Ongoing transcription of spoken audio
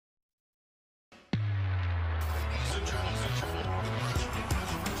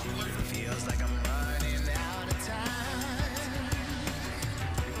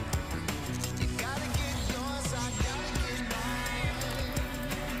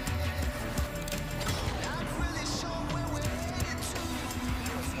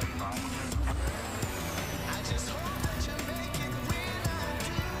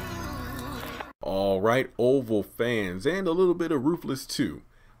All right, Oval fans, and a little bit of Ruthless too.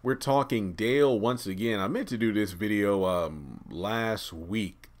 We're talking Dale once again. I meant to do this video last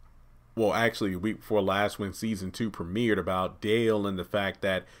week. Well, actually, the week before last when season 2 premiered, about Dale and the fact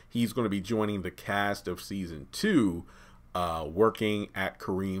that he's going to be joining the cast of season 2, working at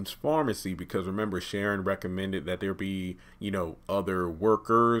Kareem's pharmacy. Because remember, Sharon recommended that there be, other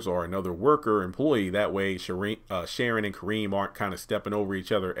workers or another worker employee. That way, Sharon and Kareem aren't kind of stepping over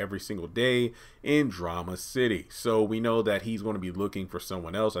each other every single day in Drama City. So we know that he's going to be looking for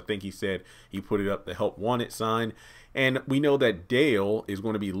someone else. I think he said he put it up the help wanted sign. And we know that Dale is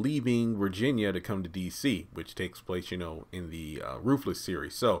going to be leaving Virginia to come to DC, which takes place, in the Ruthless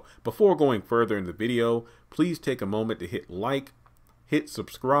series. So before going further in the video, please take a moment to hit like, hit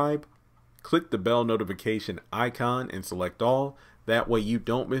subscribe, click the bell notification icon and select all. That way you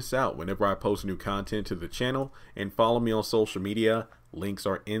don't miss out whenever I post new content to the channel, and follow me on social media. Links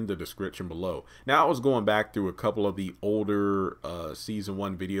are in the description below. Now, I was going back through a couple of the older season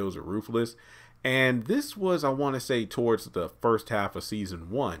 1 videos of Ruthless. And this was, I want to say, towards the first half of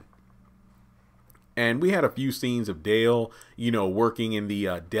season 1. And we had a few scenes of Dale, working in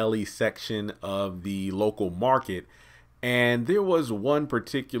the deli section of the local market. And there was one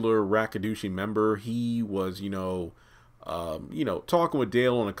particular Rakadushi member. He was, talking with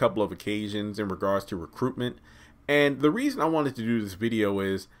Dale on a couple of occasions in regards to recruitment. And the reason I wanted to do this video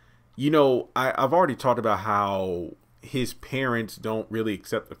is, I've already talked about how his parents don't really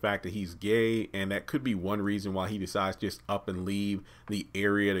accept the fact that he's gay, and that could be one reason why he decides to just up and leave the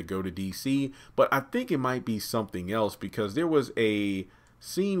area to go to DC. But I think it might be something else, because there was a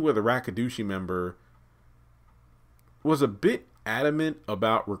scene where the Rakadushi member was a bit adamant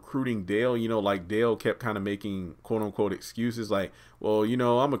about recruiting Dale. Like Dale kept kind of making quote unquote excuses like, well,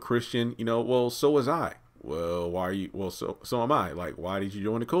 I'm a Christian, well, so was I. Well, why are you? Well, so am I. Like, why did you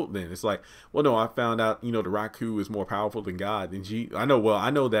join the cult then? It's like, well, no, I found out, the Raku is more powerful than God. And I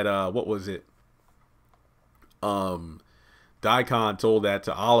know that, what was it? Daikon told that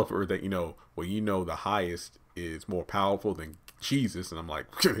to Oliver that, the highest is more powerful than Jesus. And I'm like,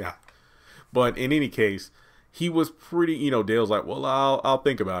 yeah. But in any case, he was pretty, Dale's like, well, I'll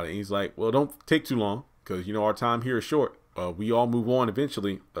think about it. And he's like, well, don't take too long, because, our time here is short. We all move on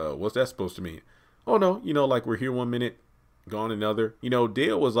eventually. What's that supposed to mean? Oh no, like we're here one minute, gone another.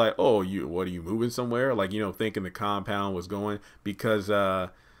 Dale was like, oh, what are you moving somewhere? Like, thinking the compound was going, because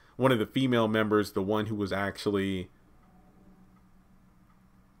one of the female members, the one who was actually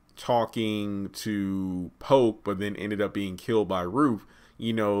talking to Poke, but then ended up being killed by Ruth,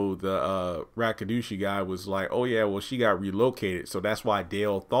 the Rakadushi guy was like, oh yeah, well, she got relocated. So that's why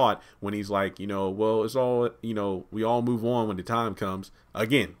Dale thought, when he's like, well, it's all, we all move on when the time comes.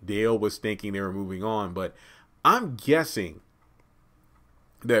 Again, Dale was thinking they were moving on, but I'm guessing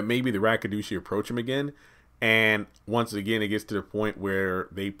that maybe the Rakadushi approach him again. And once again, it gets to the point where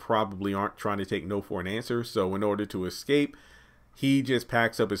they probably aren't trying to take no for an answer. So in order to escape, he just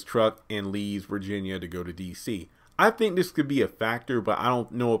packs up his truck and leaves Virginia to go to DC. I think this could be a factor, but I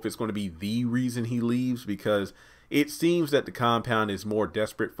don't know if it's going to be the reason he leaves, because it seems that the compound is more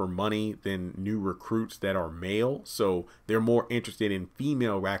desperate for money than new recruits that are male. So they're more interested in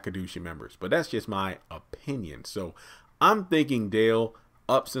female Rakadushi members. But that's just my opinion. So I'm thinking Dale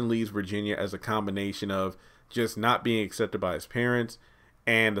ups and leaves Virginia as a combination of just not being accepted by his parents,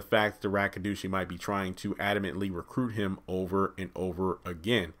 and the fact that the Rakadushi might be trying to adamantly recruit him over and over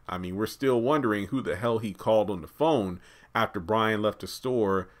again. I mean, we're still wondering who the hell he called on the phone after Brian left the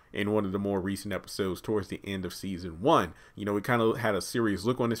store in one of the more recent episodes towards the end of season 1. We kind of had a serious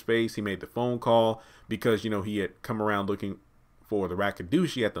look on his face. He made the phone call because, he had come around looking for the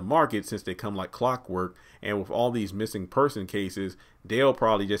Rakadushi at the market, since they come like clockwork. And with all these missing person cases, Dale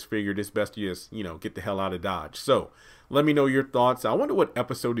probably just figured it's best to just, get the hell out of Dodge. So let me know your thoughts. I wonder what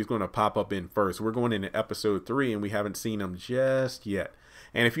episode he's going to pop up in first. We're going into episode 3 and we haven't seen him just yet.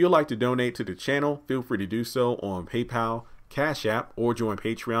 And if you'd like to donate to the channel, feel free to do so on PayPal, Cash App, or join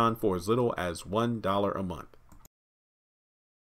Patreon for as little as $1 a month.